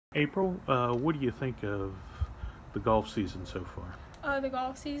April, what do you think of the golf season so far? The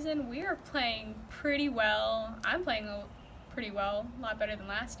golf season, we are playing pretty well. I'm playing pretty well, a lot better than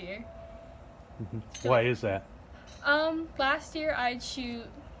last year. Why is that? Last year I'd shoot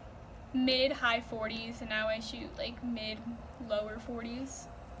mid-high 40s, and now I shoot like mid-lower 40s.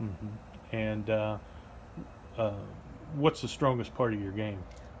 And what's the strongest part of your game?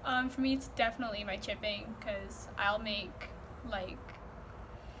 For me, it's definitely my chipping, because I'll make like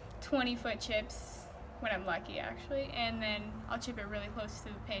 20-foot chips when I'm lucky, actually, and then I'll chip it really close to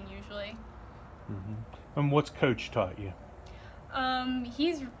the pin usually. And what's coach taught you?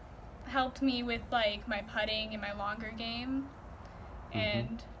 He's helped me with like my putting and my longer game,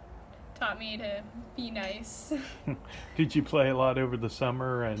 and taught me to be nice. Did you play a lot over the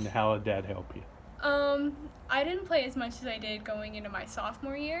summer, and how did that help you? I didn't play as much as I did going into my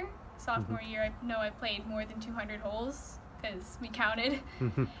sophomore year. Sophomore year, I know I played more than 200 holes, because we counted.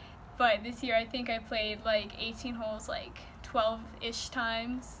 But this year, I think I played like 18 holes, like 12-ish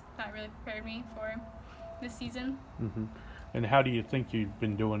times. That really prepared me for this season. And how do you think you've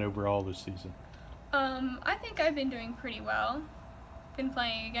been doing overall this season? I think I've been doing pretty well. Been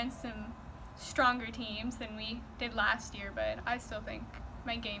playing against some stronger teams than we did last year, but I still think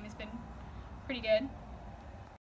my game has been pretty good.